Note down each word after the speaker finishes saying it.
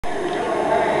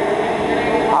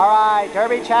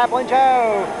Derby Chaplain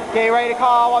Joe. Getting ready to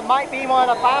call what might be one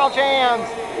of the final jams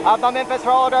of the Memphis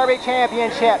Roller Derby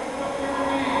Championship.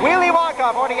 Wheelie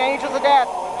Wonka for the Angels of Death.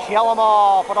 Chill 'em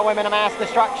all for the Women of Mass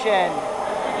Destruction.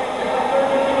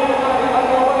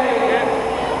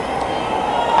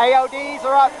 AODs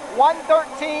are up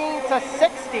 113 to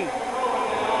 60.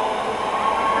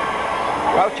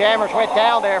 Both jammers went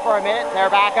down there for a minute. They're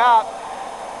back up.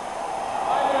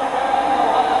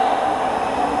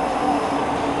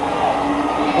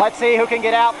 Let's see who can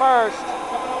get out first.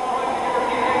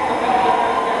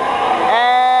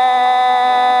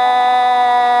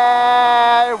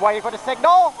 And waiting for the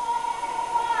signal.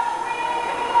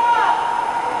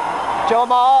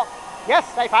 Jillamal. Yes,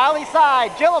 they finally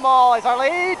side. Jillamal is our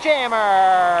lead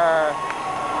jammer.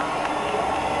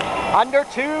 Under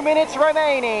 2 minutes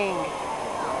remaining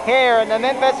here in the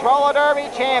Memphis Roller Derby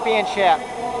Championship.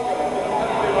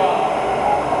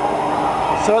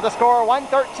 So the score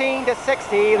 113 to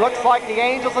 60. Looks like the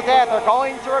Angels of Death are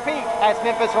going to repeat as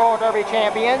Memphis Roller Derby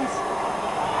champions.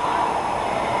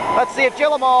 Let's see if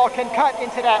Jillamal can cut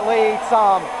into that lead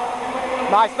some.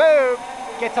 Nice move.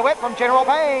 Gets a whip from General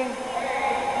Payne.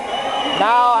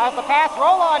 Now has to pass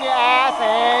Rollanya Asse,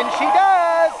 and she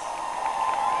does.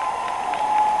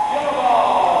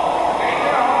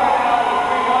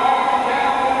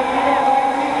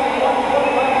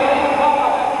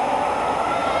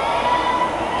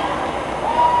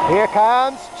 Here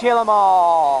comes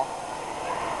Jillamal.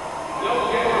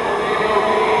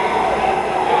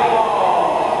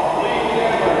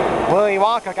 Wheelie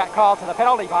Wonka got called to the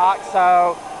penalty box,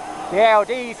 so the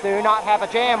AODs do not have a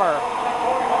jammer.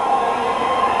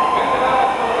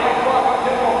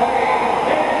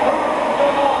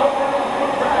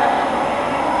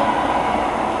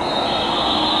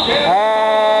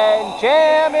 And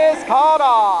jam is called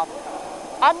off.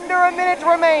 Under a minute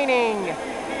remaining.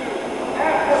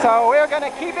 So we're going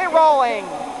to keep it rolling.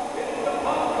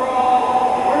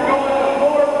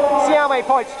 See how many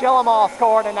points Jillamal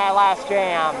scored in that last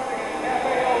jam.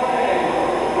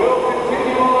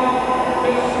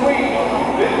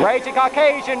 Raging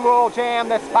Caucasian will jam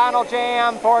this final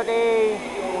jam for the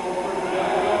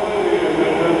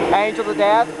Angels of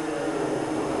Death.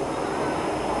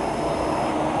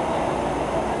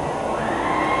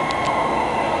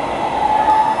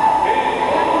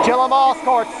 Jillamal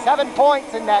scored 7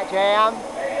 points in that jam.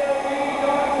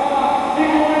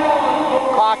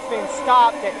 Clock's been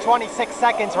stopped at 26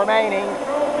 seconds remaining.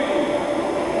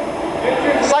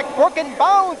 It's like Broken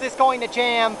Bones is going to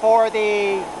jam for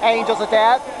the Angels of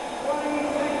Death.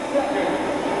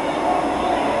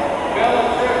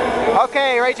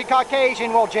 Okay, Raging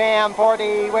Caucasian will jam for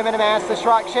the Women of Mass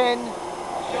Destruction.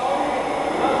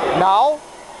 No.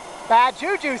 Bad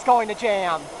Juju's going to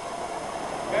jam.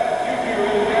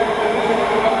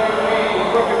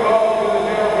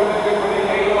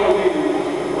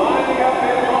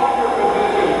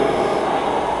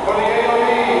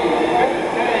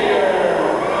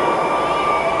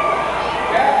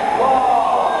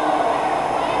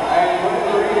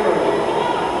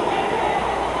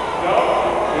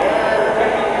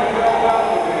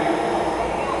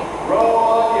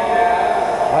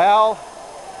 Well,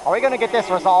 are we going to get this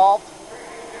resolved?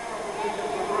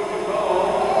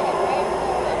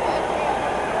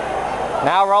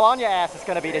 Now Rollanya Asse is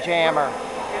going to be the jammer.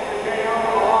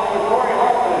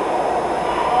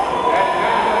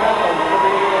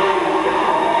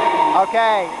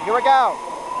 Okay, here we go.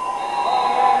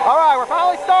 All right, we're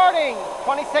finally starting.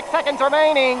 26 seconds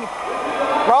remaining.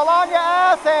 Rollanya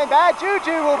Asse and Bad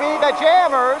Juju will be the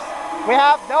jammers. We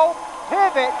have no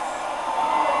pivots.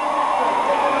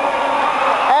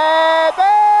 And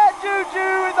Bad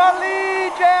Juju is our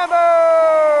lead jammer.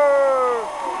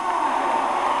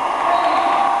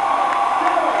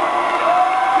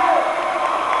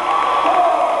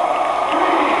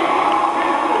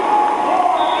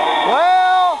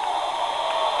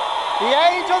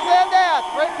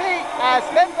 Repeat as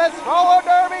Memphis Roller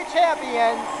Derby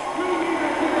champions.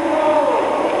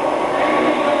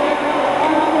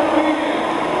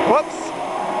 Whoops.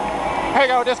 Here you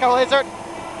go, Disco Lizard.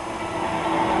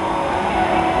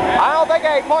 I don't think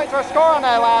 8 points were scored on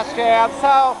that last jam,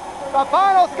 so the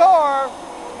final score,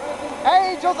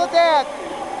 Angels of Death,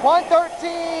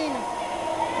 113.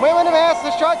 Women of Mass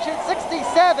Destruction,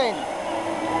 67.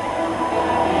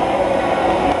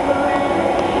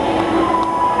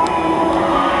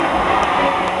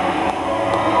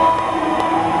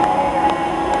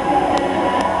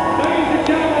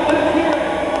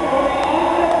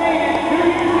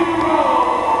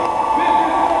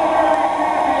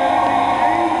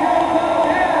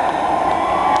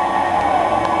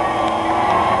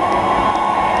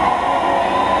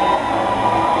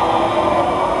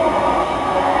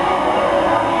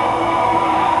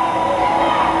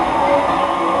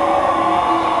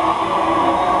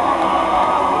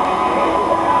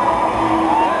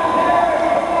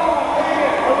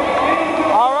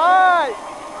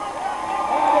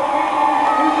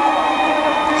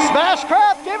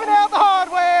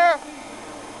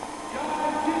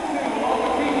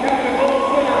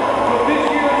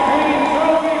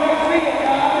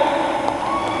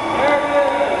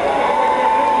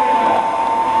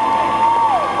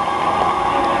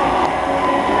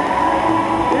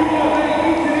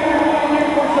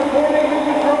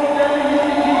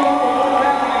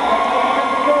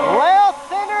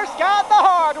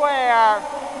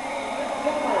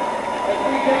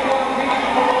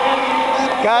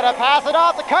 Gotta pass it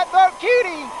off to Cutthroat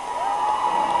Cutie.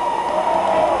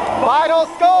 Final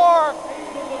score.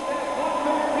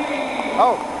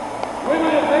 Oh.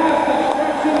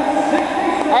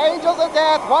 Angels of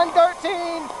Death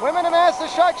 113. Women of Mass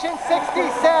Destruction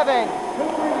 67.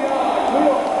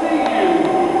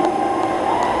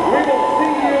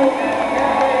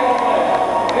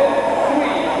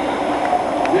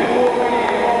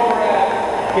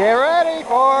 Get ready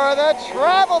for the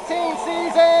travel team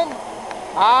season.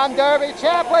 I'm Derby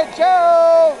Chaplain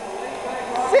Joe.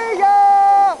 See ya!